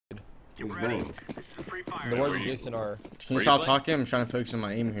He's bang. The words of Jason are. Can you stop talking? I'm trying to focus on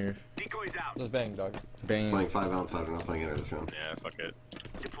my aim here. Just bang, dog. Bang. Playing 5 outside. We're not playing enter this round. Yeah, fuck it.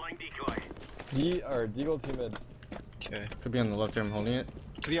 D or Deagle team mid. Okay. Could be on the left here. I'm holding it.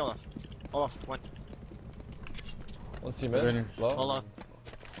 Could be all off. All off. One. Let's team mid. Low. All off.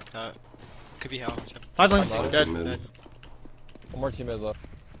 Could be hell. 5 lanes. Dead. Mid. One more team mid low.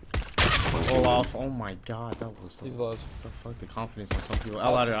 All off. Oh my god, that was so. He's low. What the fuck? The confidence on some people.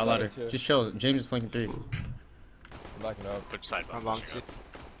 Out ladder. Out ladder. Just chill. James is flanking 3. I'm backing up. Push side I'm bomb. long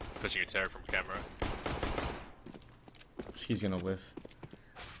Pushing a terror from camera. He's gonna whiff.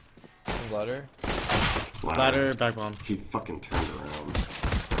 Ladder. Ladder. Back bomb. He fucking turned around.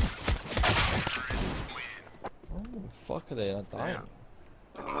 Oh, fuck are they not dying?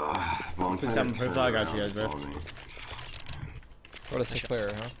 Bomb Put 7 turned per I got you guys, bro. on me. What a sick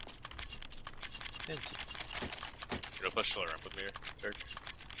player, huh? You gonna push slow ramp with me, Turk?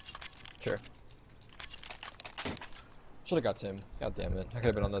 Sure. Should've got Tim. God damn it. I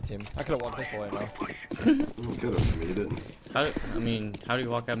could've been on that team. I could've won pistol right now. Good of me, you didn't. How do you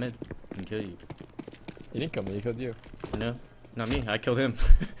walk out mid and kill you? He didn't kill me, he killed you. No, not me. I killed him.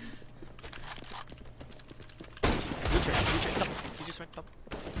 He just went top.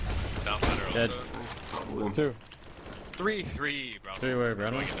 Down ladder Dead. also. 2. 3-3, bro. 3 where,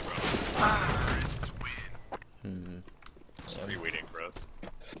 Brown? Going in the brown. Just 3 waiting for us.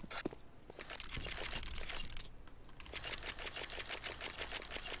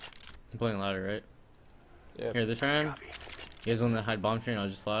 I'm playing ladder, right? Yeah. Here, this round, you guys want to hide bomb train? I'll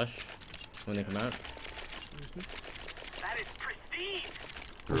just flash when they come out.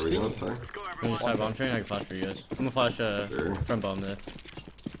 Where are we going? Sorry. Can you just hide bomb train? I can flash for you guys. I'm gonna flash Sure. front bomb there.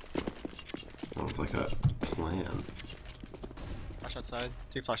 Sounds like a plan. Flash outside.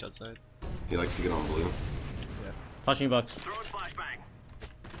 2 flash outside. He likes to get on blue. Flashing you bucks.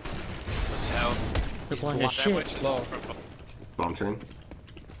 Out. This one Block is that shit. witch. Low. Bomb train.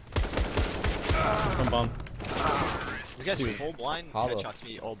 Front bomb. This guy's full blind. Hollow. Headshots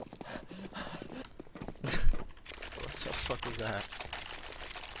me all. What the fuck is that?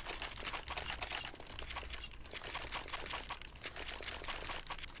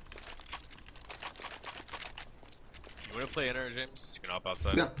 You wanna play enter, James? You can hop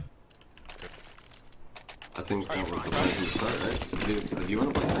outside. Yeah. I think that was the plan from the start, right? Do you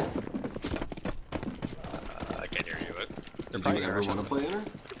want to play enter? I can't hear you, but... Did you ever want to play enter?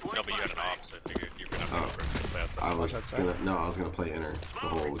 No, but you had an op, so I figured you were gonna have to play outside. I was gonna play enter the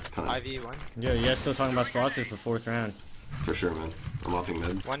whole time. IV1. Yo, you guys still talking about spots? It's the 4th round. For sure, man. I'm hopping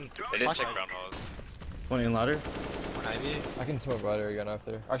mid. 1 They didn't flash take out. ground walls. One in ladder. 1 IV. I can smoke ladder again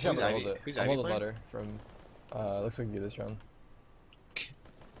after. Actually, I'm Who's gonna Ivy? hold it. Who's I'm Ivy holding playing? ladder from. Looks like you this round.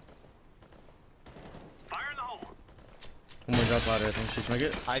 One more drop ladder. I think she's make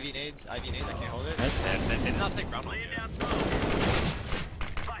it. IV nades. IV nades. I can't hold it. Nice. They did not take ground walls yet.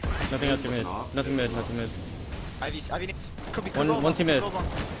 Nothing else mid. Nothing mid. Nothing mid. IV nades. Could be. One team mid. Could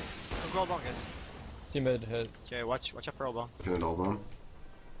go all bomb, guys. Team mid hit. Okay, watch out for all bomb. Can an old bomb.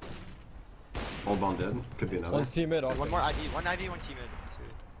 Old bomb dead. Could be another. One's team mid. One more IV. 1 IV. 1 team mid. Let's see.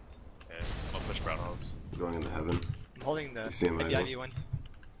 Okay, I'll push ground walls. Going into heaven. I'm holding the You see him, IV. Ivy? IV1.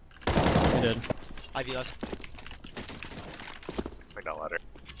 He did. IV last. Make that ladder.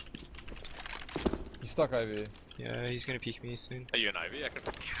 He's stuck IV. Yeah, he's gonna peek me soon. Are you an Ivy? I can.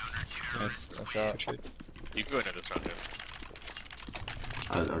 Nice. Nice shot. You can go into this round, Jim.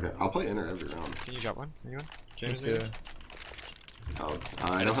 Okay, I'll play enter every round. Can you drop one? Anyone? Me James? too. I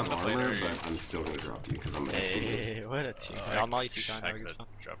don't have play armor, enter, but I'm still gonna drop you because I'm an expert. Hey, what a team. I'll molly 2 times. I could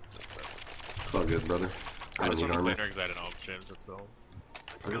drop this, but It's all good, brother. I I don't just need want to play armor. enter because I don't know if James, that's all.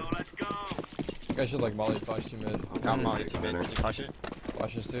 Okay. You guys should like molly flash team mid. I'll molly take 2 mid. enter. Can you flash it?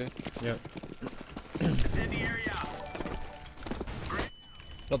 Flashes too. Yep.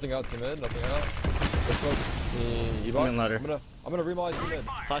 Nothing out team mid. Nothing out. Let's smoke the E-box. I'm in ladder. I'm gonna remolly team mid.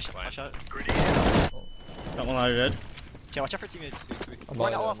 Flash out. Got one ladder dead. Okay, watch out for team mid. I'm One,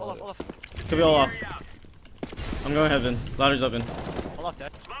 molly, all I'm off, all molly. off, all off. Could be all off. I'm going heaven. Ladder's open. All off,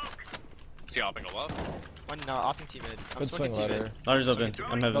 dead. Is he hopping a lot? One, opping team mid. I'm Good smoking swing team ladder. mid. Ladder's open.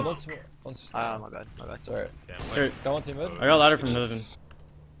 I'm No, heaven. don't smoke. My bad. It's alright. Okay, I'm Here, Got one team mid. I got ladder from heaven.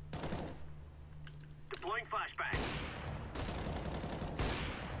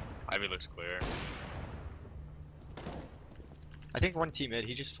 Ivy looks clear. I think 1 team mid.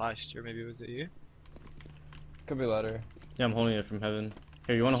 He just flashed, or maybe was it you? Could be ladder. Yeah, I'm holding it from heaven.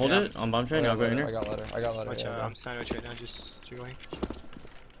 Here, you want to hold Yeah. it on bomb train? I I'll go in ladder. I here. got ladder. I got ladder. Watch Yeah, out. go. I'm sandwich right now, just jiggling.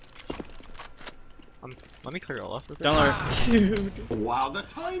 Let me clear all off real quick. Down ladder. Dude. Wow, the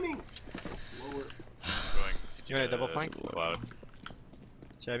timing! Lower. Going. You want a double flank? Cloud.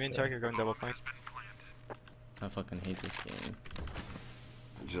 Should I be in target or going double flank? I fucking hate this game.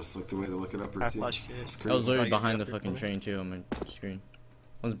 Just look the way to look it up. Half flash kit. I was literally Probably behind the upper fucking corner. train too on my screen.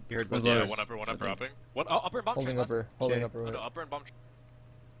 You heard One's both Yeah, lower. one upper upping. One upper and bomb Holding train. upper. Holding Okay. upper. Oh, Right. no, upper and bomb train.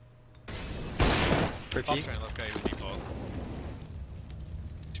 For Bomb P. train, let's go even default.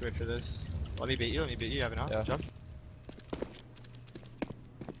 Should wait for this. Let me bait you. You have it out. Yeah. Jump.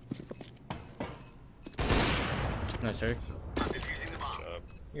 Nice, Eric.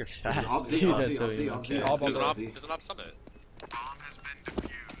 You're fast. Dude, that's so easy. There's an op summit.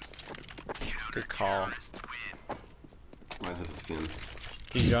 Good call. Mine has a skin.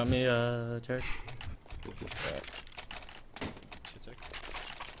 Can you drop me, Tarek? Shit sick.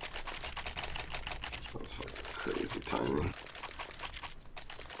 That's fucking crazy timing.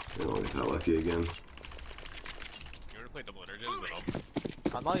 You know, we got lucky again. You wanna play double energy? Is it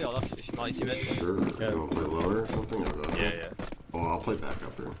up? I'm molly all up if you molly 2 mid. Sure. Yeah. You want to play lower or something? Or Yeah. Oh, I'll play back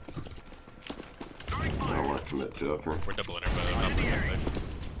upper. I don't want to commit to upper. We're double enter, but I'm playing next side.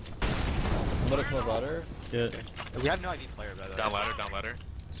 Let us smoke ladder. Yeah. We have no IV player, by the way. Down ladder.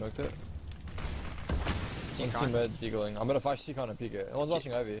 Smoked it. Decon. One team mid deagling. I'm gonna flash Decon and peek it. No one's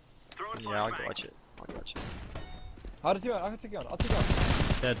watching Ivy. Yeah, I'll go watch it. I'll go watch it. How did I'll take on. I'll take on.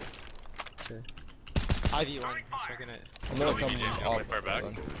 Dead. IV1. I'm smoking it. I'm gonna Oh, come BJ, I'm off. way far back.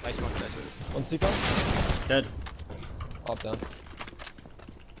 Nice smoke, nice. One Decon. Dead. Off down.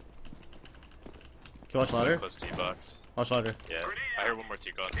 Can you watch ladder? Close to box. Watch ladder. Yeah. I heard one more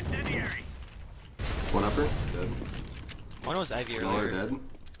T-con. One upper, dead. One was IV Lower, earlier. dead.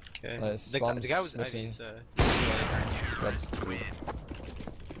 Okay. Nice. The Bombs guy was missing. IV, so. That's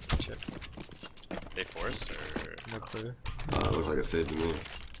Shit. They force or No clue. Looks like a save to me.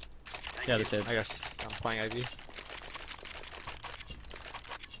 Yeah, they said. I guess I'm playing IV.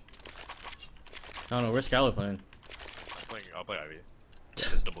 I don't know, where's Scala playing? I'll play Ivy.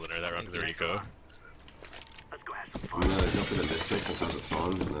 Just double enter that round because they're eco. I'm gonna jump in the district inside the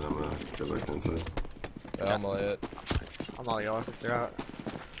spawn, and then I'm gonna go back to inside. yeah, I'm all it. I'm all yellow if they're out.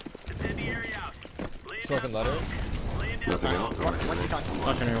 Smoking ladder. Nothing out, go back to One me. Decon.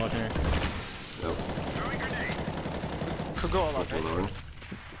 Watching her, watching her. Yep, Could go all up, one right? lower.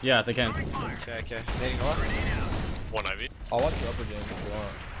 Yeah, they can. Okay. Nading all up. One Ivy. I'll watch your upper game if you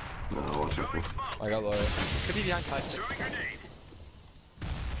want. No, I'll watch upper. I got lower. Could be behind 5 6.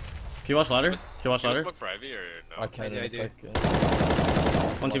 Can you watch ladder? Can you watch ladder? Smoke for Ivy or no? I can in I a do. second.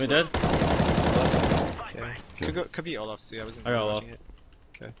 One team is dead. Okay. Okay. Could be Olaf too. I wasn't I got watching it.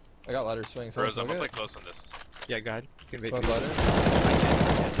 I got ladder swing. So Bros, I'm smoke gonna play it. close on this. Yeah, go ahead. You can wait Smoke for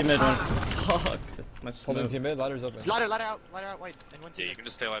ladder. Team mid one. Fuck. My Holding smoke. team mid. Ladder's open. Ladder out, white, and one Yeah, team. you can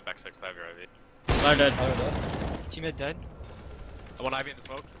just stay alive back 6 Ivy or Ivy. Ladder dead. Ladder dead. Team mid dead. One Ivy in the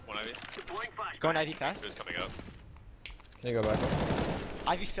smoke. One Ivy. Going IV fast. Who's coming up? Can you go back?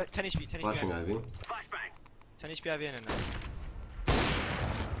 IV 10 HP, 10 Flashing HP. Ivy. 10 HP IV in and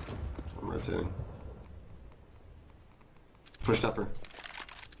I'm rotating. Pushed upper.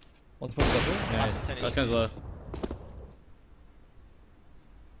 One's pushed upper. Nice. Awesome, 10 That's HP. guy's low.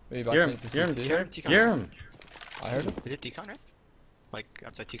 Maybe back Gear him, into gear him, CT. gear him, Decon. gear him. I heard him. Is it decon, right? Like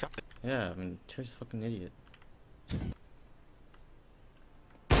outside decon? Yeah, I mean, Terry's a fucking idiot.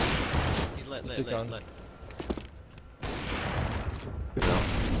 He's lit, It's lit, decon. lit. He's out.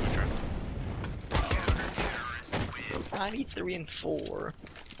 93 and 4.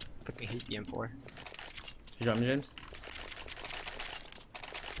 Fucking hate the M4. You drop me, James?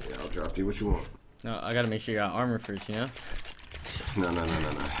 Yeah, I'll drop you. What you want? No, I gotta make sure you got armor first, you know? No.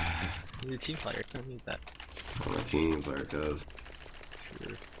 You're a team player. I don't need that. I'm a team player, cuz.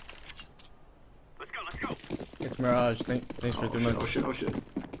 It's Mirage, thanks for 3 months. Oh shit.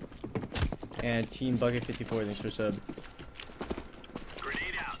 And Team Bucket 54, thanks for sub.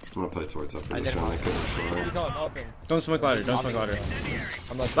 I'm gonna play towards upper. I This did one, I could have shown. Decon open. Don't smoke ladder, don't smoke ladder.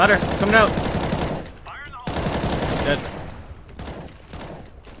 I'm not. Ladder, coming out! Dead.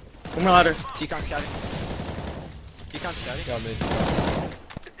 One more ladder. Decon scouting. Decon scouting. Got me.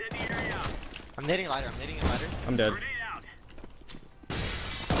 I'm nading ladder. I'm nading in ladder. I'm dead.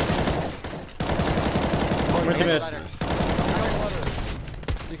 One more team mid. Ladder. Nice.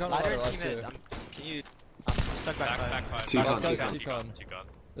 Decon Ladder ladder. and team mid. Can you? I'm stuck back Back 5. T-con, Last guy's T-con. T-con. T-con.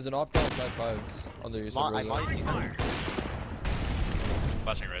 There's an op down side fives under your I sub. molly decon.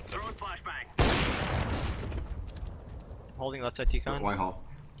 Flashing red, so. Holding left side decon. White Hall.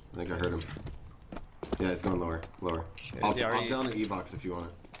 I think I heard him. Yeah, he's going lower. Okay, I'll is he already? down to E-box if you want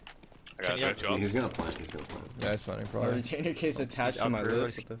it. I got Can you- it. 2 He's gonna plant. He's gonna plant. Yeah, he's planning My probably. retainer case attached He's to my upper.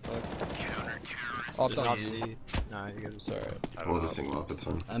 lips. What the fuck? Op There's an down obviously. Z. Nah, you guys It's alright. What was a single up? It's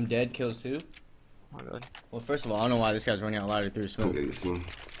fine. I'm dead, kills 2. My bad. Well, first of all, I don't know why this guy's running out ladder through I'll smoke. get you seen.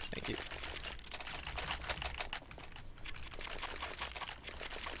 Thank you.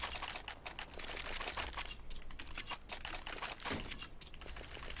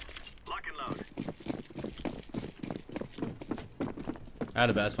 I had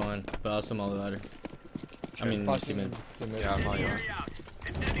a best one, but I was still all the ladder. I mean, Flashing teammate. to mid. Yeah, I'm on you.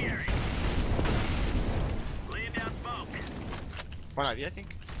 One IV, I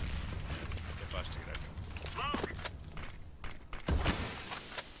think. Yeah, flash to get out.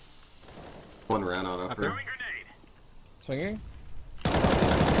 One ran out upper. Upper. Swinging?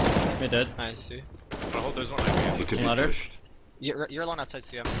 Mid dead. Nice, too. But hold, there's one IV. He could be Ladder. pushed. You're alone outside,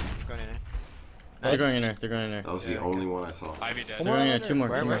 too. I'm going in there. They're Nice. going in there. They're going in there. That was Yeah, the okay. only one I saw. Ivy dead. One They're going in there. ladder. Two more.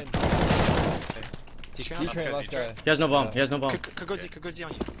 Where, Two more. where? C-train He outside? trained last C-train. guy. He has no bomb. Yeah. He has no bomb. Could go Z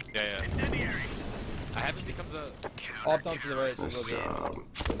on you. Yeah, yeah. I have it becomes a. Opt on to the right. So Nice they'll job.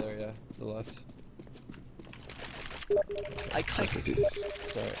 go there, yeah. To the left. I Rest clicked. in peace.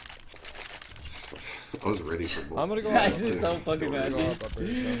 Sorry. I was ready for bullets. I'm gonna go Guys, out. this is so Too. fucking Still bad. Go ready. up upper, so.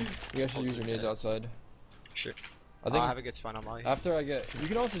 You guys should use your nades outside. Sure. I think I'll have a good spawn on Molly. after I get. You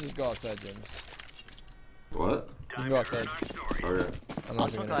can also just go outside, James. What? You can go outside. Okay. I'm I'll not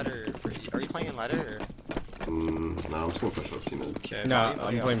smoke doing it. ladder for you. Are you playing in ladder or? No, I'm just gonna push up team mid. Okay. No, Molly, I'm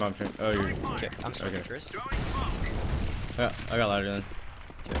Molly, playing bomb train. Oh, you're. Okay, I'm smoking Okay. first. Yeah, I got ladder then.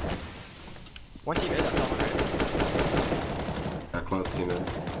 Okay. One team mid, that's all right. Got close team mid.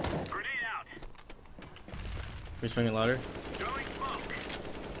 You're swinging ladder.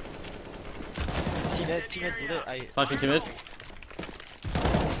 Team mid lit. I Flashing to mid.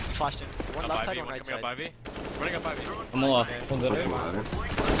 flashed him. One Up left Ivy, side, one one right coming side. up Ivy. Running up Ivy. I'm all off. One dead. Pushing ladder.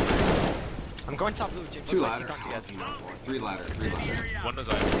 I'm going top blue, James. Two Let's ladder. T-con together. Three ladder. Three ladder. One was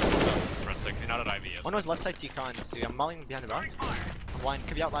Ivy. Front 60, not at Ivy yet. One was left side T-con. See, I'm mulling behind the box. One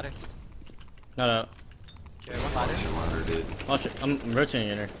could be out ladder. Not out. Okay, one ladder. Pushing ladder, dude. Watch it. I'm rotating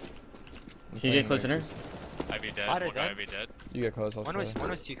in her. Can you get close in her? Ivy dead. Ladder One guy dead. Ivy dead. You get close, I'll One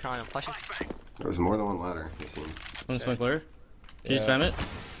was T-con. I'm flashing. There was more than one ladder. You seen? One Okay. smoke lower. Can you Yeah. spam it?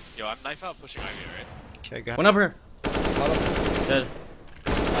 Yo, I'm knife out pushing Ivy, right? Okay, go ahead. One upper. Dead.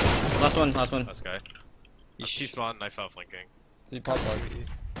 Last one. Last one. Last guy. T-spawn, knife out flanking. So you pop out.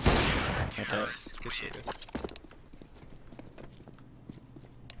 Nice shot. Nice. Good shit, guys.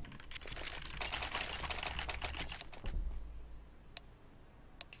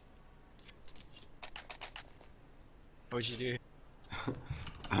 What'd you do?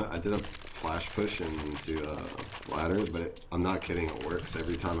 I did a flash push into ladder, but I'm not kidding. It works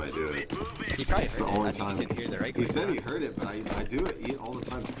every time I do it. He probably It's the heard it. only I think time. he didn't hear the right He click. said he heard it, but I do it all the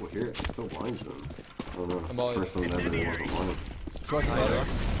time. People hear it. It still blinds them. I don't know. It's the Molly. first one ever that wasn't blind. Smoking ladder.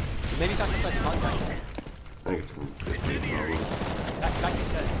 Maybe fast inside the contact. I think it's a big problem. Back to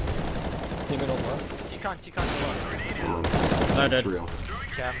dead. Team middle left. T-con below. Ladder It's dead. real.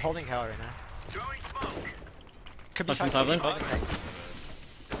 Okay, I'm holding hell right now. Could be Flashing 5 top lane. holding hell.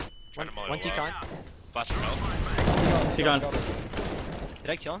 Trying to molly One the wall. T-con. Flashing out. T-con. Did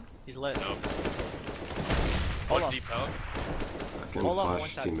I kill him? He's lit. No. Hold One off. deep out. I can Hold on, one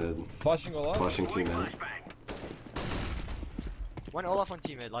flash sec. team mid. Flashing go left. Flashing team mid. One Olaf, one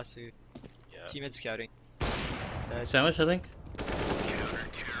teammate, last two. Yeah. Teammate scouting. Dead. Sandwich, I think.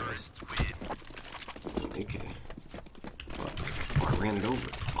 AK. Oh, I ran it over.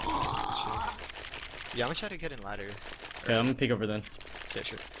 Yeah, I'm gonna try to get in ladder. Okay, I'm gonna peek over then. Okay,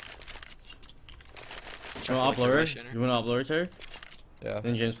 sure. You want to upload her? You want to upload her, Terry? Yeah.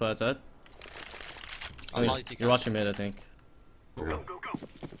 Then James play outside. I'm molly T-con. You're watching mid, I think. Okay.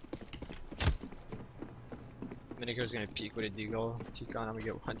 Minigo's gonna peek with a deagle. T-con, I'm gonna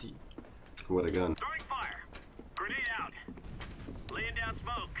get hunty. What a gun. Throwing fire. Grenade out. Laying down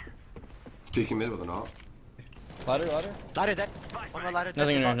smoke. Peeking mid with an op. Ladder, ladder. Ladder dead. One more ladder dead.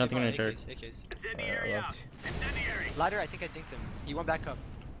 Nothing in They there, bought- nothing they in bought there, AKs. Incendiary out. left. Incendiary. Ladder, I think I dinked him. He went back up.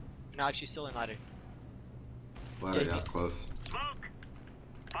 No, actually still in ladder. Ladder, Yeah, yeah, close. Smoke.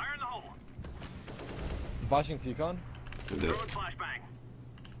 Fire in the hole. Flashing T-con. Good deal. Throwing flashbang.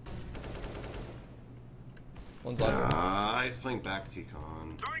 One's ladder. He's playing back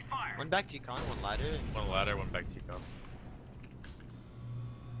T-con. Throwing fire. One back T-con, one ladder. and- One ladder, one back T-con.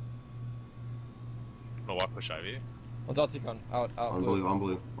 I'm gonna walk push Ivy. One's out T-con. Out, out. On blue, on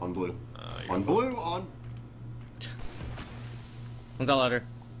blue, on blue. You On got blue, on. One's out ladder.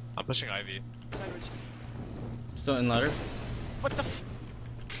 I'm pushing Ivy. Still in ladder. What the f-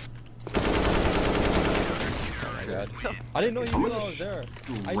 God. I didn't know you I'm knew gonna I was there.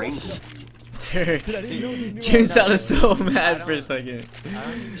 I Drain. know- Dude, Dude, I didn't know you knew I James was sounded there. so I mad don't- for a second. I don't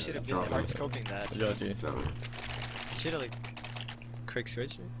think you should have been Drop hard it. scoping that. Got you. Seven. Should have like quick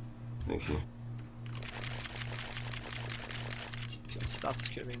switch me. Thank you. Stop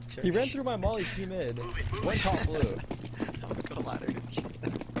screaming. Terry. He ran through my molly T mid. Went top blue. I'm gonna go ladder.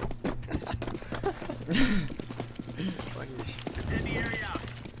 It's funny as shit. Incendiary out.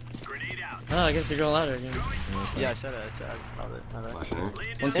 Grenade out. Oh, I guess you're going ladder again. Yeah, I said it. I called it. My bad. Flashing her.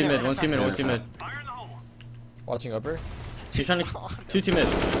 Laying down. One C mid, one C mid, one C mid. Fire in the hole. Watching upper. He's trying to. 2 T mid.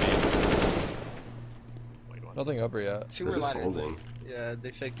 Nothing upper yet. Two They're were just ladder. holding. Yeah,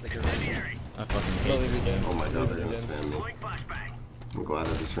 they faked like a Incendiary. I fucking hate Really this good game. game. Oh my god, they're gonna spam me. Blowing flashbang. I'm glad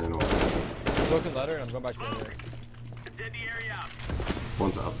I just ran away. Smoking ladder and I'm going back to here. Incendiary out.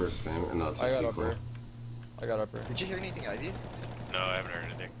 One's upper spam, and that's I a got decoy. upper. I got upper. Did you hear anything, Ivy? No, I haven't heard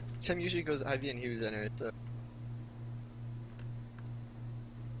anything. Tim usually goes Ivy and he was in it. So. You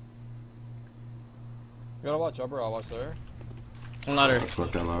gotta watch upper, I'll watch there. One ladder. I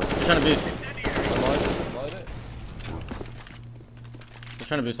smoked down lower. They're trying to boost. I'm light it. They're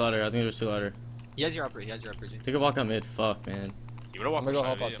trying to boost ladder. I think there's 2 ladder. He has your upper. James. Take a walk on mid. Fuck, man. You wanna walk I'm gonna go push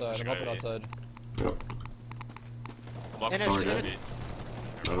help Ivy? outside. I'm pushing helping Ivy. outside. Yep. I'm walking And push there's- Ivy.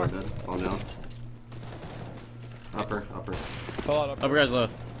 Other dead. All down. Upper. Pull out upper. Upper guy's low.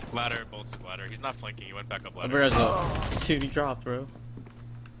 Ladder, bolts his ladder. He's not flanking, he went back up ladder. Upper guy's low. Dude, he dropped, bro.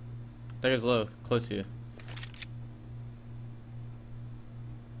 That guy's low. Close to you.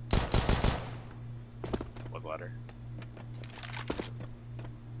 Was ladder.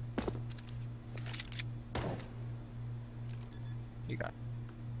 You got.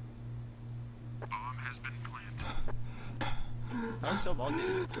 That was so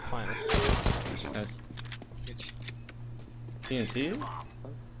ballsy to plan. Nice. It's TNC?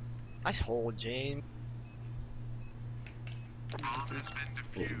 nice hole, James.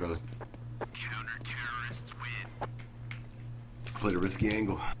 Thank you, brother. Played a risky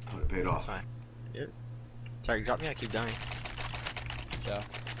angle. Would have paid That's off. fine. Yep. Sorry, drop me. I keep dying. Yeah.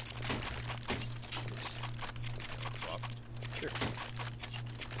 It's, Swap. sure.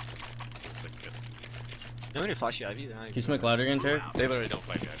 This is 6 good. No, when you flash you Ivy, then I. Can you smoke ladder again, Terry? They literally don't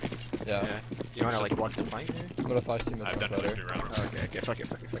fight Ivy. Yeah. Yeah. You wanna like walk the flank? Maybe? I'm gonna flash team I've done better. 3 rounds. Okay. Fuck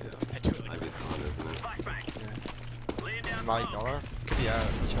it. I do it like Ivy's fun, isn't it? Flashbang. Laying down. My smoke. dollar could be out.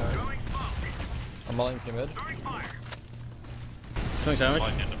 Throwing smoke. I'm mulling team mid. Throwing fire. Smoke sandwich?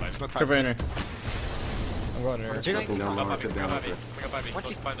 blind hand device. Smoke Cover 5. enter. I'm going here. Jiggling. Nothing down Up lower. Ivy, Could down up Ivy. upper. Bring up Ivy. What's Let's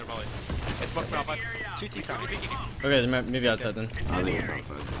he- find their molly. Hey, smoke from Alpha. Incendiary out. 2 T-con. Okay, maybe outside then. I think it's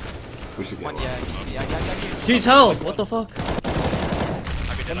outside. We should get One, one. yeah. Jeez, help! What the fuck?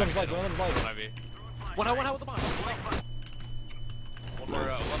 Ivy dead, One Ivy of them dead. one of them One Ivy. One out with the bomb. One more,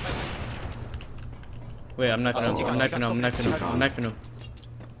 Nice. one Ivy. Wait, I'm knifing him. T-con, I'm knifing him. I'm knifing him. T-con. I'm knifing him.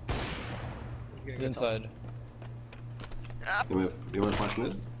 He's gonna He's get inside. You want to flash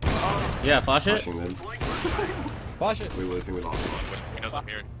mid? Yeah, flash it. Flashing mid. Flash it. We losing. We lost one. He knows I'm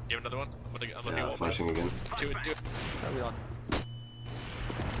here. You have another one? Unless he Yeah, won't. flashing again. Do it. Are we on?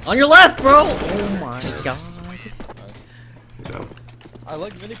 On your left, bro! Oh my god. Nice. Good job. I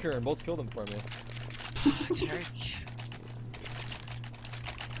like Vinegar and bolts killed him for me. Tarek.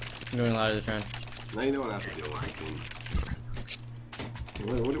 I'm going ladder this round. Now you know what I have to deal with this scene.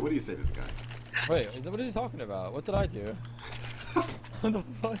 What do you say to the guy? Wait, what is he talking about? What did I do? What the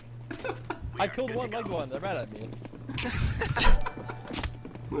fuck? I killed one, legged one. They're mad at me.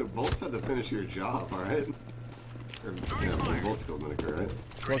 Look, Bolts had to finish your job, alright? Or, yeah, Bolts killed Miniker, right?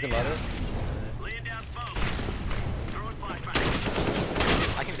 Smoking ladder. Laying down smoke. Throwing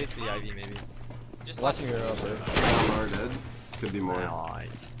flashbang. I can bait for the Ivy maybe. Just Watching your upper. One are dead. Could be more.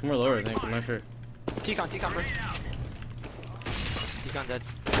 Nice. More lower, I think. I'm not sure. T-con, bro. T-con dead.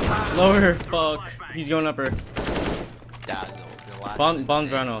 Lower. Fuck. He's going upper. That the last. Bomb instant.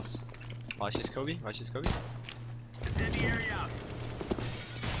 ground house. Watch this, Kobe. Incendiary out.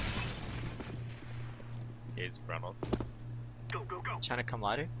 He's brown one. Go. Trying to come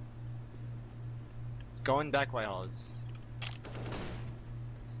ladder. It's going back White Halls.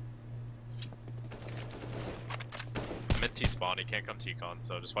 Mid T spawn, he can't come T-con,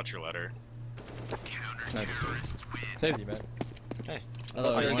 so just watch your ladder. Nice. Safety, man. Hey. I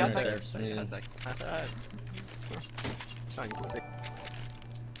thought Oh, it you was got one that? right there. You got that. It's fine, you can take.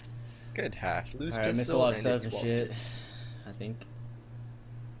 Good half. Lose Alright, I missed a pistol lot of and stuff it's and lost. shit. I think.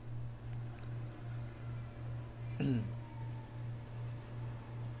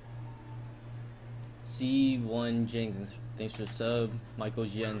 C1 Jenkins, thanks for the sub. Michael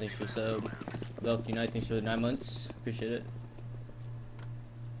Gian, thanks for the sub. Velk Unite, thanks for the 9 months. Appreciate it.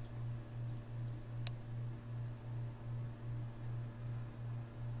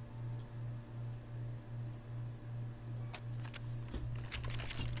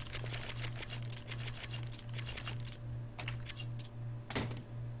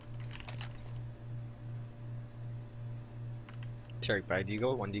 Tarek by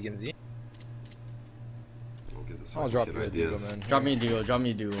Deagle, 1 Deagle Z. Don't get this I'll fucking drop kid you a ideas. Deagle, man. Drop me a duo, drop me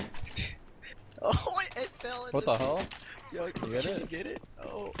a duo. Oh, it fell. What the hell? Yo, You get can it? you get it?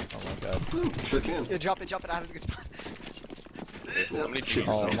 Oh. Oh my god. Sure can. Yo, drop it. I have a good spot. Yep, How many shoot teams?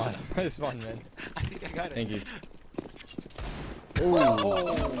 Oh yourself. my, nice one, man. I think I got it. Thank you.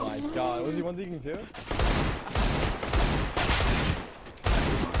 Oh my god. Was he one digging too?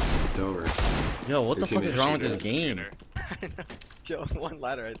 It's over. Yo, what Your the fuck team is is wrong with this cheating. game? Yo, 1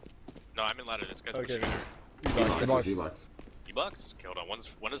 ladder. No, I'm in ladder. This guy's Okay. pushing ladder. Z-box, box. Z-box. E-box? Okay, hold on.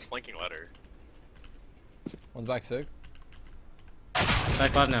 One is flanking ladder. One's back 6.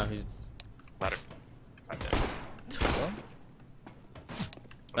 Back 5 now. He's Ladder. I'm dead. What?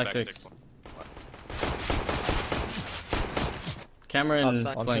 One Back six. One. camera and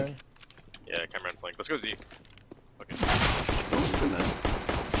Stop sign. flank. Yeah, camera and flank. Let's go Z. Okay. Don't do that.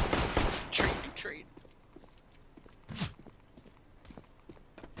 Trade, you trade.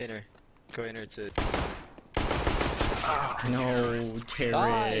 Inner. Go inner to. No, Die,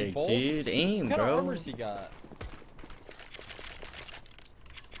 Tarek, bolts. dude, aim, What kind of bro. armors he got?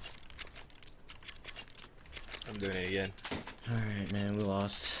 I'm doing it again. Alright, man, we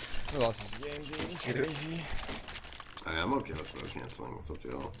lost. We lost this game, dude. It's crazy. I'm okay with no canceling. It's up to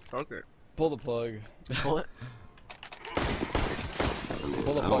y'all. Okay. Pull the plug. Pull it. I mean,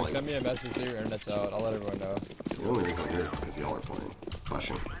 Pull the I don't plug. like, Send me a message so your internet's out. I'll let everyone know. the only reason I'm here is because y'all are playing.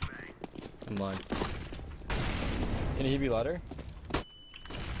 Pushing. I'm blind. Can he be ladder?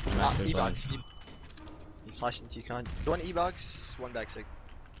 I'm actually blind. E-box. He's flashing T-con. 1 E-box, 1 back 6.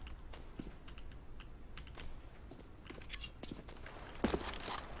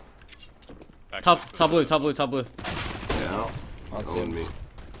 Back Top, six. top blue, top blue, top blue. Yeah. I'll see Own him. me.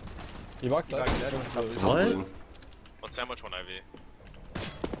 He boxed up. E-box dead, 1 top. It's What? all blue. One sandwich, one IV.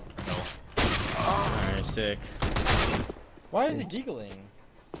 Alright, sick. Why is he giggling?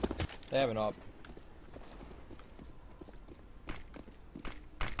 They have an op.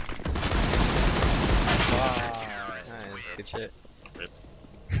 Wow. Nice, good shit.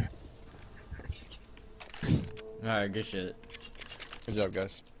 Just Alright, good shit. Good job,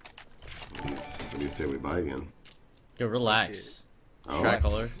 guys. What do you say we buy again? Yo, relax. Oh, Track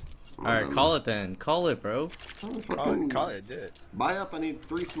color. I'm Alright, done. call it then. Call it, bro. call it, do it. Buy up, I need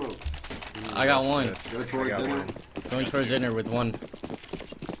 3 smokes. I got one. Go towards got inner. one. Going towards inner with one.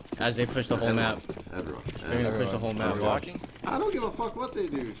 As they push the whole Everyone. map. Everyone. They're gonna push the whole map. Let's Is go. Watch. walking? I don't give a fuck what they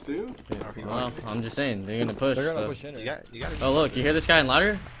do, Stu. Well, I'm just saying, they're gonna push. They're gonna So. push in You it. got it. Oh look, you hear this guy in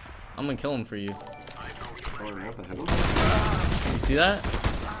ladder? I'm gonna kill him for you. Going up ahead of them. You see that?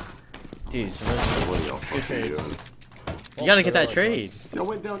 Dude, so What are y'all fucking trades. doing? you gotta get They're that like trade. nuts. Y'all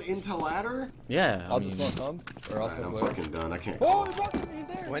went down into ladder? Yeah, I I'll mean, just smoke home. Or I'll Alright, smoke I'm later. fucking done. I can't Oh, call. he's walking. He's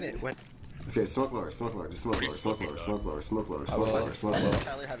there. When it, when. Okay, smoke lower, smoke lower. Just smoke What are you lower, smoke smoking, lower, though? smoke lower, smoke lower, I smoke will. lower, smoke lower.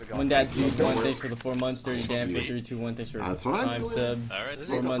 Tyler have a gun. One dad, Smoke 1 lower. thanks for the 4 months, 30 Smoke damn for Z. 321, thanks for That's what I'm Prime doing. sub. Alright. This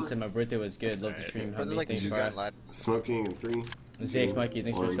 4 is months upper. and my birthday was good. Love the stream. Where's Happy like the thanks, gun, bro. lad? Smoking in 3. ZX Mikey,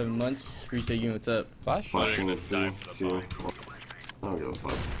 thanks for 1. 7 months. Reset you, what's up? Flash? Flashing gonna in die 3, from the 2. 1. I don't give a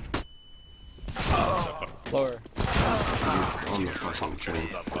fuck. Lower. He's on the fucking train.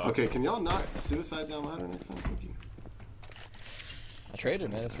 Top five. Okay, can y'all not suicide down ladder next time? Thank you. I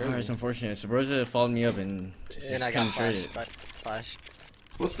traded, man. It's Alright, it's crazy. unfortunate. Sabrosa followed me up and just And I kind got of traded. flash. Flash.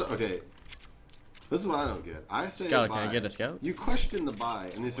 What's the, okay? This is what I don't get. I say Scout, buy. can I get a scout? You question the buy,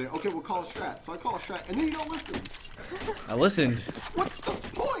 and they say, okay, we'll call a strat. So I call a strat, and then you don't listen. I listened. What's the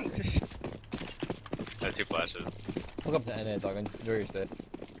point? I had 2 flashes. Look up to NA, dog. Enjoy your stay.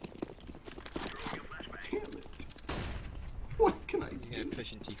 Damn it. What can I He's do? gonna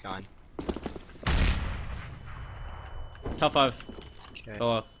push in T-con. Top 5. Okay. Fell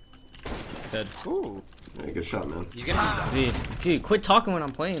off. Dead. Ooh. Hey, good shot, man. He's gonna Z. Dude, quit talking when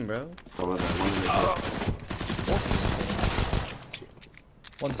I'm playing, bro. How about that?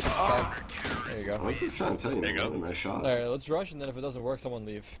 One's back. There you I go. was just trying to tell you, There man. you You go. had a nice shot. Alright, let's rush, and then if it doesn't work, someone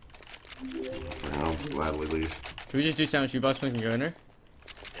leave. And I'll gladly leave. Can we just do sandwich U-box when we can go in there?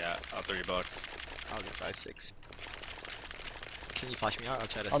 Yeah, I'll $30. I'll go 5-6. Can you flash me out? I'll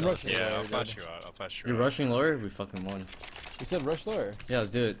try to I'm sell. rushing. Yeah, I'll dude. flash you out. I'll flash you You're out. rushing lower? We fucking won. You said rush lower. Yeah, let's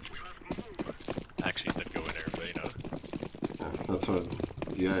do it. Actually, said go in there, but you know. Yeah, that's what.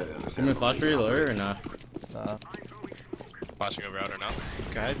 Yeah, I Can understand. we flash for you lower or operates. nah? Nah. Flashing over outer now.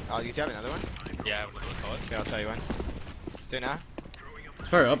 Go ahead. Do you have another one? Yeah, I have another call it. Okay, I'll tell you when. Do it now. It's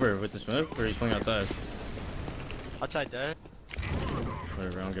probably upper with the smoke, or he's playing outside. Outside dead.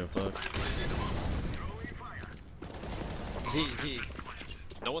 Whatever, I don't give a fuck. Z.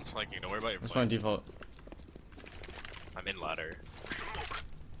 No one's flanking. Don't worry about your That's my flank. default. I'm in ladder.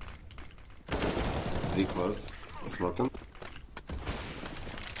 Z close. I smoked him.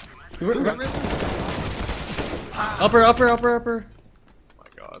 Upper. Oh my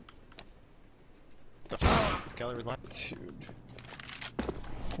god. The fuck? This gallery line. Dude.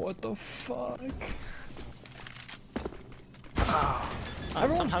 What the fuck?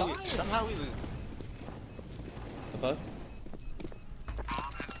 Somehow we lose. The fuck?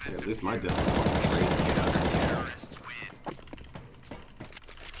 Yeah, this is my death.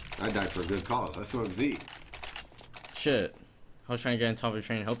 I died for a good cause. I smoked Z. Shit. I was trying to get on top of the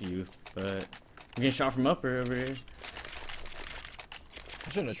train and help you, but I'm getting shot from upper over here. I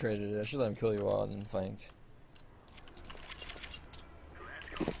shouldn't have traded it. I should let him kill you while in flanked.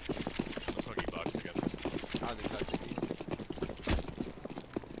 Smoky box again. I don't think that's easy.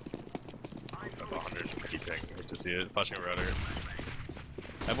 About 100 keep ping. Hate to see it. Flashing a router.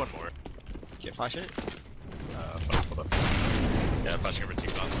 I have one more. Can't flash it? Fuck, hold up. Yeah, flashing over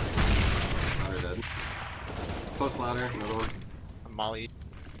team on. Ladder dead. Close ladder, another one. I'm Molly.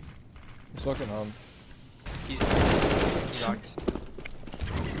 I'm smoking home. He's rocks.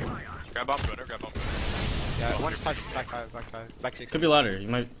 Grab bomb gunner, grab bomb gunner. Yeah, one's back 5, back 6. Could be ladder. You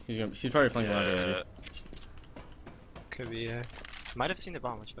might. She's probably flanking ladder. Already. Could be, yeah. Might have seen the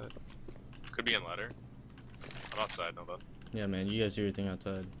bomb, which but Could be in ladder. I'm outside, no though. Yeah, man. You guys do your thing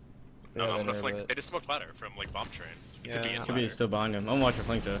outside. No, Yeah, I'm gonna there, flank. but- They just smoked ladder from like bomb train. Yeah. Could be in Could be ladder. still behind him. I'm gonna watch your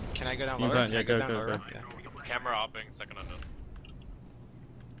flank though. Can I go down You lower? can, Can I yeah, go go, down go, lower? go. Yeah. Camera hopping, second unknown.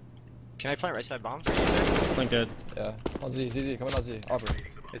 Can I plant right side bomb for you? Flank dead. Yeah. On Z, ZZ, coming on Z. Upper.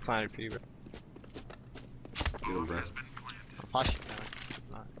 It's planted for you, bro. Get him, bro. I'm flashing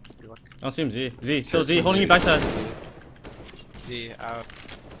now. Not good luck. I don't see him. Z. Still Z. Holding you backside. Z out.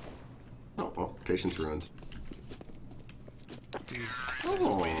 Oh, well, patience ruined. Jeez.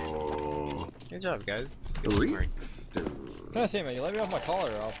 Oh, Good job, guys. Reeks. Can I say, man, you let me off my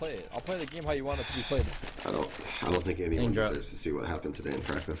collar, I'll play it. I'll play the game how you want it to be played. I don't think anyone Drop. deserves to see what happened today in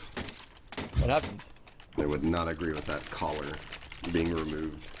practice. What happens? I would not agree with that collar being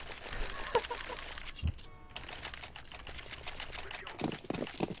removed.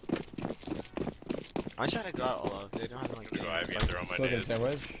 I try to go out all of. They don't have like Go games, Ivy but- and throw my Smoking nades.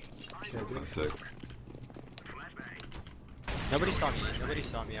 sandwich. That's sick. Nobody saw me. Nobody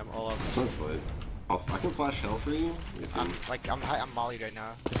saw me. I'm all up. Smoke's lit. I can flash hell for you. You see? I'm molly right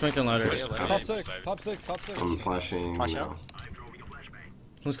now. Just flanking ladder. Wait, wait. Top 6, top 6, top 6. I'm flashing Flash now. out?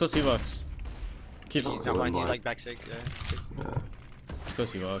 Let's go C-Box. Keep. He's Oh, not blind. He's blind. like back 6. Yeah. Yeah. Let's go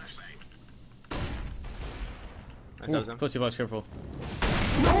C-Box. That was him. Go C-Box. Careful.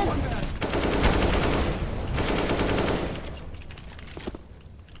 No, I'm bad.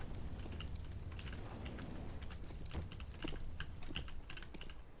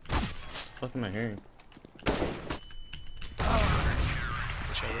 What am I hearing?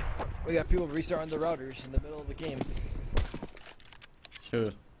 We got people restarting the routers in the middle of the game. Who?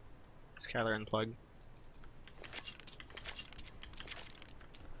 Skylar unplugged.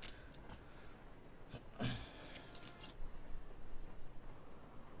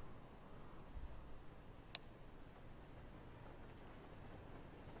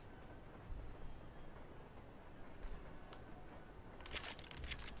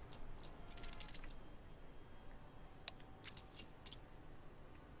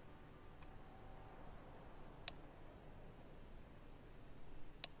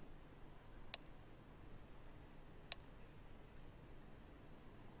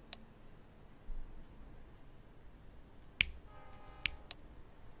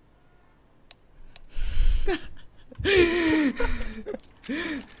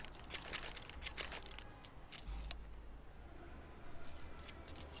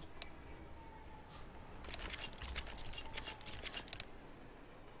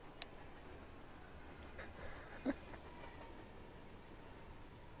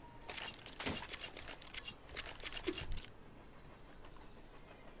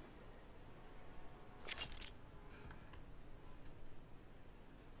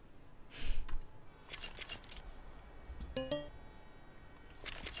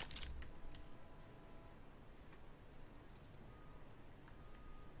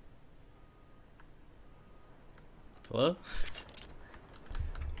 Hello?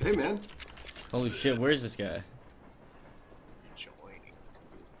 Hey, man. Holy shit, where's this guy?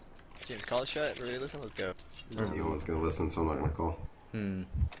 James, call it shut. Everybody listen. Let's go. No one's gonna listen, so I'm not gonna call.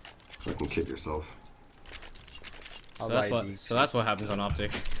 Fucking kid yourself. So that's what happens on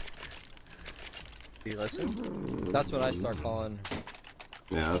Optic. Do you listen? That's when I start calling.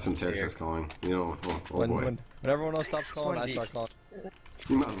 Yeah, that's when Texas calling. You know, oh boy. When everyone else stops calling, I deep. start calling.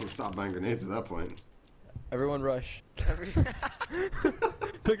 You might as well stop buying grenades at that point. Everyone rush.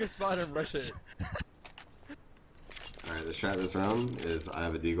 Pick a spot and rush it. Alright, Alright, the strat this round is I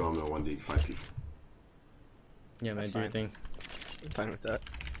have a deagle, I'm gonna 1D 5 people. Yeah, man, That's do your fine. thing. I'm fine with that.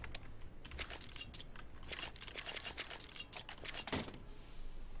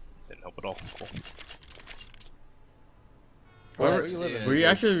 Didn't help at all. Cool. Let's you do living? it. Were you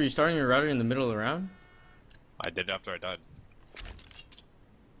actually restarting your router in the middle of the round? I did after I died.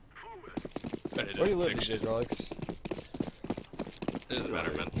 I did Where do you live fix these days, shit. Rolex? It doesn't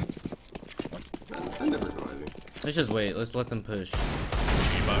matter, man. I never go Ivy. Let's just wait. Let's let them push.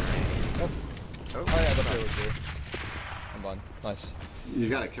 G-Bucks. Oh yeah, that's what it was there. I'm done. Nice. You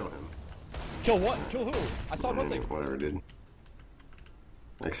gotta kill him. Kill what? Kill who? I saw Man, nothing. whatever, dude.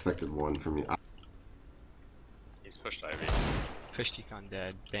 I expected one from you. He's pushed Ivy. Push Decon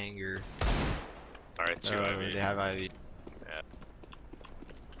dead. Banger. Alright, 2 Ivy. They have Ivy.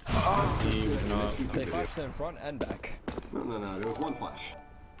 See, we can all- They flashed in front and back. No, there was one flash.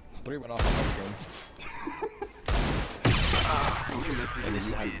 3 went off on my screen. I'm gonna let you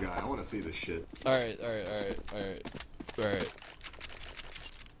this YouTube guy. I wanna see this shit. Alright.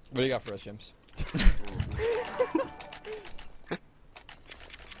 What do you got for us, James?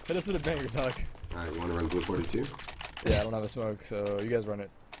 Hit us with a banger, dog. Alright, you wanna run blue 42? Yeah, I don't have a smoke, so you guys run it.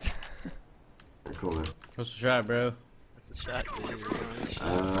 Alright, cool, man. What's the strat, bro? That's the shot, dude. We're going to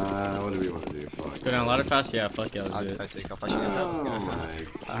shot. What do we wanna do? Fuck. Go down ladder fast? Yeah, fuck yeah, let's I'll do do it. 5-6. I'll flash you guys out. Let's Oh go.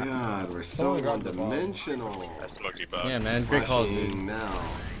 my god, we're so Someone grabbed the bomb. one-dimensional. I smoked you, Bucks. Yeah, man, great call, dude. Flashing now.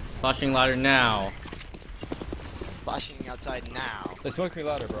 Flashing ladder now. Flashing outside now. They smoked me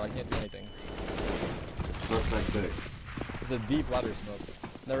ladder, bro. I can't do anything. Smoke back 6. It's a deep ladder smoke.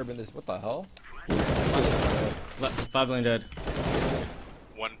 Never been this. What the hell? 5 lane dead.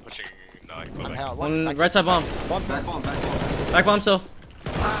 One pushing. No, I can go I'm back. hell. One back right side bomb. Back bomb, back bomb. Back bomb still.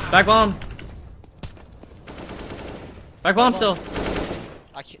 Back bomb. Back bomb still.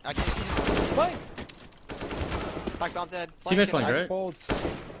 I can't see him. Flank! Back bomb dead. Teammate Flanking. flank, right? Bolts.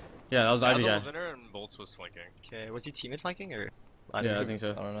 Yeah, that was Ivy Dazzle guy. was in there and Bolts was flanking. Okay, was he teammate flanking or? Yeah, I think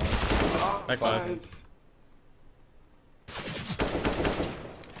so. I don't know. Back 5.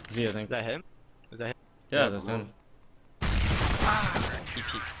 Z, I Is think. that him? Was that him? Yeah, that's him. He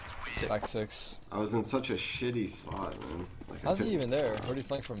peeked. Back 6. I was in such a shitty spot, man. Like, I How's he couldn't- even there? Where do you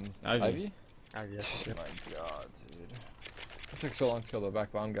flank from? Ivy. Ivy? Oh, yeah. Oh my god, dude. It took so long to kill the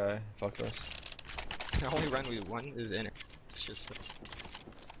back bomb guy. Fuck us. The only run we won is in it. It's just.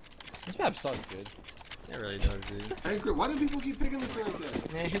 This map sucks, dude. It really does, dude. I agree. Why do people keep picking this like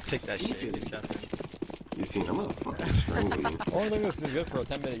this? Man, he'll pick that shit. Stupid. He's got them. You seen? I'm gonna fucking strangle you. Only thing this is good for a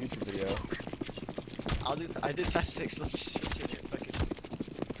 10-minute YouTube video. I did 5-6. Let's shoot it. Fuck it.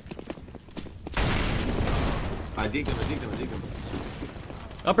 I dig him.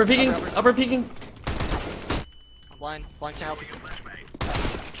 Upper peeking. Upper peeking. I'm blind. Blind to help you.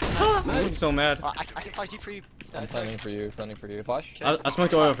 I'm Nice. so mad. I can flash deep for you. I'm planning for you. Flash? Okay. I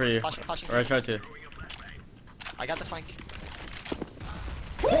smoked oil for you. Flashing. Or I tried to. I got the flank.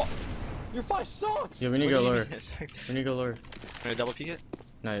 Your flash sucks! Yeah, we need to What go do you lower. mean? We need to go lower. Gonna double peek it?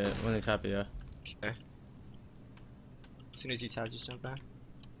 Not yet. When they tap it, yeah. Okay. As soon as he taps, just jump down.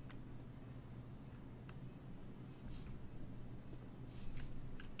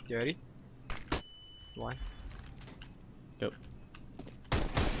 You ready? One. Go.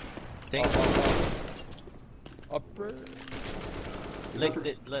 Think. Upper. Let.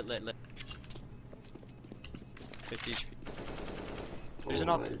 50 HP. There's an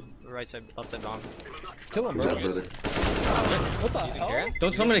up. Right side, left side bomb. Kill him, Who's bro. that, brother? What the You didn't hear hell? him?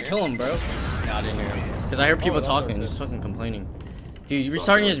 Don't tell me to kill him, bro. No, I didn't hear him. Because I heard people that's talking, what it just is. fucking complaining. Dude, you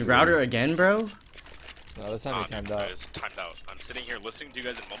restarting his router again, bro? No, this time he timed dude, out. It's timed out. I'm sitting here listening to you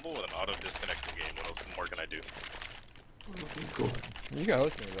guys in Mumble with an auto disconnecting game. What else more can I do? Cool. You can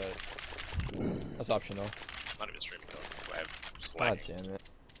host me, but that's optional. It's not even streaming though. I have just God lagging. damn it.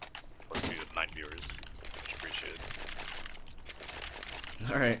 Plus we have 9 viewers. Much appreciated.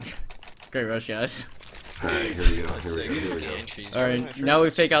 Alright. Great rush, guys. Alright, here we go. Entries. Alright, now we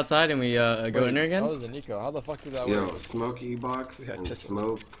fake outside and we go in there That again? was a Nico. How the fuck did that Yo, work? smoke E-box We got and pistols.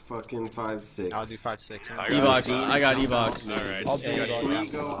 smoke fucking 5-6. I'll do 5-6. I got E-box, See, I got jump E-box. out, Alright. I'll do Yeah, it. yeah,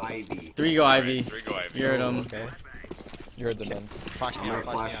 3 go Ivy. 3 go Ivy. 3 go Ivy. You heard him. Okay. You heard the man. Flash I'm me gonna out,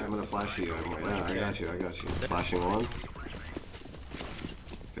 flash. I'm gonna flash you. Yeah, I got you. Flashing once.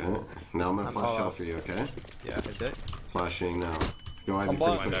 Okay. Now I'm gonna I'm flash all shell out. for you. Okay. Yeah, I did. Flashing now. Go Ivy I'm pretty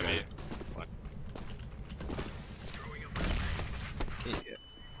blind. quick, Ivy. guys. Okay,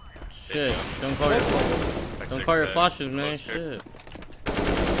 Shit. Don't call your flashes, man. Shit.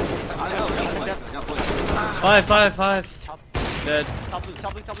 I got flash. 5. Top, Dead. top blue.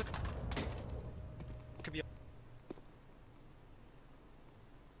 Could be.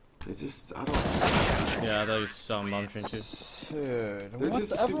 They just. I don't. Yeah, I thought you saw bomb train too. Dude, They're what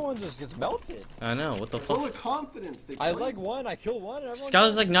just everyone just gets melted. I know, what the Full fuck? of confidence. They I play. leg one, I kill one, and everyone.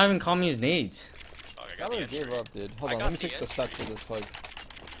 Skylar's like not even calling me his nades. Oh, I got the Skylar gave entry. up, dude. Hold I on, got let me the take the steps of this plug.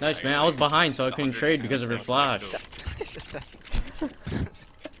 Nice, man. I was behind, so I couldn't trade because of her flash.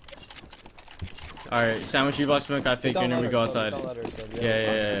 Alright, sandwich you box smoke, I fake in and we go outside.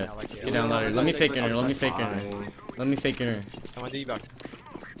 Yeah. Get down ladder. Let me fake in her, let me fake in her. Let me fake in her. I'm on the box.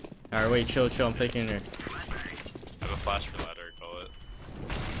 Alright, wait, chill, I'm faking her. I have a flash for ladder, call it.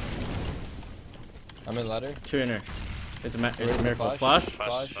 I'm in ladder. 2 in her. It's a Where's the miracle. flash?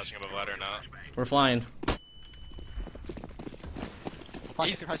 Flash? Flashing above ladder now. We're flying.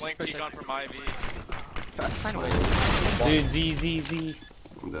 He's playing T-Con from Ivy. Sign away. Dude, Z.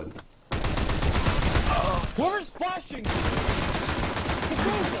 I'm dead. Whoever's flashing!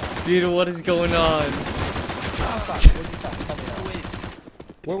 Dude, what is going on?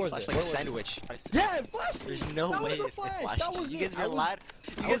 Where was Flash it? like Where was it? sandwich. Yeah, it flashed me! There's no That way was the it flash. flashed That you. was You it. guys I were was- lad.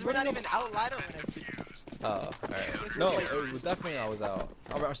 You I guys was were not running even up- out ladder when I figured. Oh, alright. It's No, okay. it was definitely I was out.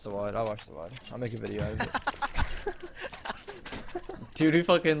 I'll watch the VOD. I'll watch the VOD. I'll make a video out of it. Dude, we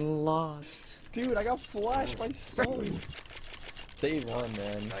fucking lost. Dude, I got flashed by son. Save one,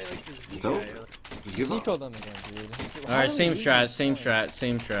 man. I like the Z So? guy. Just give up. Seco them again, dude. Alright, same strat.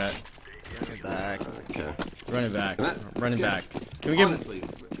 Back. Okay. Run it back. Can I- Run it yeah, back. Can we give Honestly,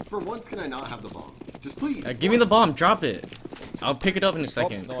 for once, can I not have the bomb? Just please. give me the bomb, drop it. I'll pick it up in a Oh,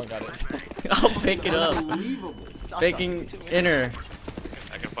 second. no one got it. I'll pick it up. Unbelievable. Faking inner.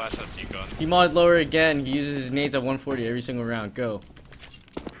 I can flash on T-Con. He mod lower again. He uses his nades at 140 every single round. Go.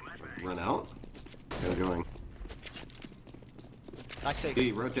 Run out. Okay, going. Back 6.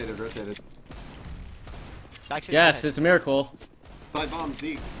 D, rotated. Back 6. Yes, it's a miracle. Side bomb,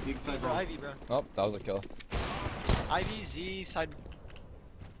 D side Bro, bomb. Ivy, bro. Oh, that was a kill. Ivy, Z, side.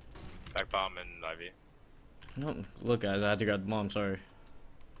 Back bomb and Ivy. No, look, guys, I had to grab the bomb. Sorry.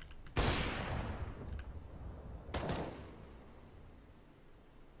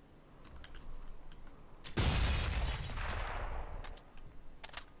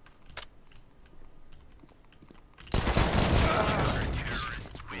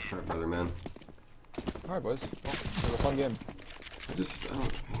 Alright, brother, man. Alright, boys. Well, it was a fun game. Just, I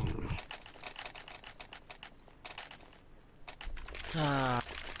don't.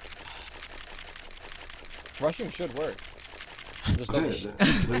 Rushing should work. Just Okay,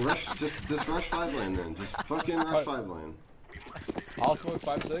 don't. then rush. Just rush 5 lane then. Just fucking rush 5 lane. I'll smoke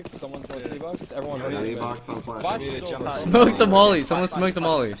 5-6. Someone smoke T-Box. Everyone Any ready? box on flash. Flash need to is jump over. out. Smoke the molly. Someone smoke the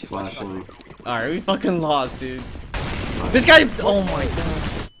molly. Flashing. Alright, we fucking lost, dude. This guy. Oh my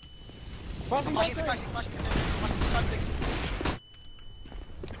god. Flashing, Flashing, flashing. 5, 6.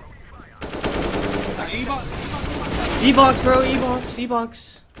 E-box, bro.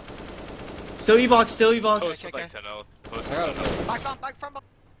 E-box. Still E-box. Post with okay. like 10 health. Post I got with 10 health. Back from.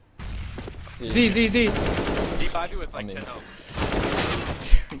 Z. Deep Ivy with like I mean- 10 health.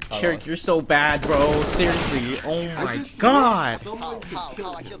 Tarek, you're so bad, bro. Seriously. Oh I my just god. wish someone could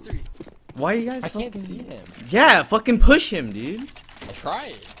kill How? I him. killed 3. Why you guys I fucking... can't see him. Yeah, fucking push him, dude. I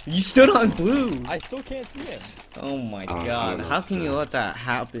tried. You stood on blue. I still can't see him. Oh my I don't god. know How what to can you say. let that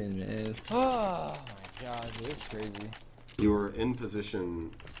happen, man? Oh my god, this is crazy. You were in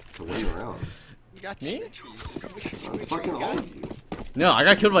position to win the round. You got Me? symmetries. It's fucking all of you. No, I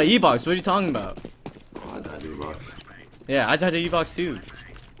got killed by E-box. What are you talking about? Oh, I died to box. Yeah, I died to E-box too.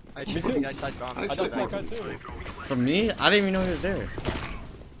 I checked too. the guy's side bomb. I I actually don't think smoke so. too. From me? I didn't even know he was there.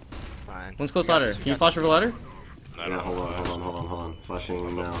 Fine. One's close We got ladder. this, we Can you got flash this. over ladder? No, Yeah, hold on.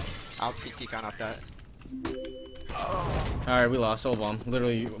 Flashing now. I'll TT-con off that. Alright, we lost. Soul bomb.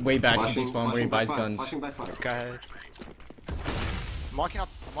 Literally way back to Flashing, despawn where he back buys 5, guns. Flashing back 5. Go ahead. I'm walking up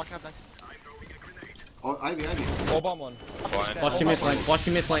back. Oh, Ivy. All bomb one. Watch team mid flank. Watch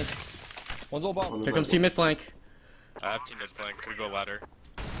team mid flank. One's all bomb. Here comes team mid flank. I have team mid flank. Could go ladder.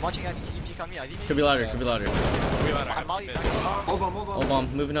 I'm watching Ivy. Can you peek on me, Ivy? Could be ladder. Could be ladder. We ladder. I I'm have molly team back. mid. Hold on. Oh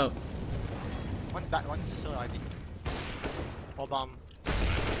bomb. Moving up. One back. One still Ivy. All bomb.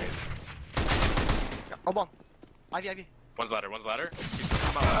 Oh bomb. Ivy. One's ladder.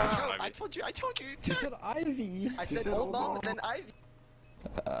 Oh, I told you. You said Ivy. I said said all all bomb bomb. and then Ivy.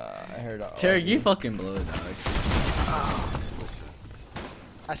 I heard. Tarek, you fucking blow it, dog.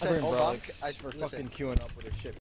 I said all bomb. Relics. I We're listen. fucking queuing up with a shit.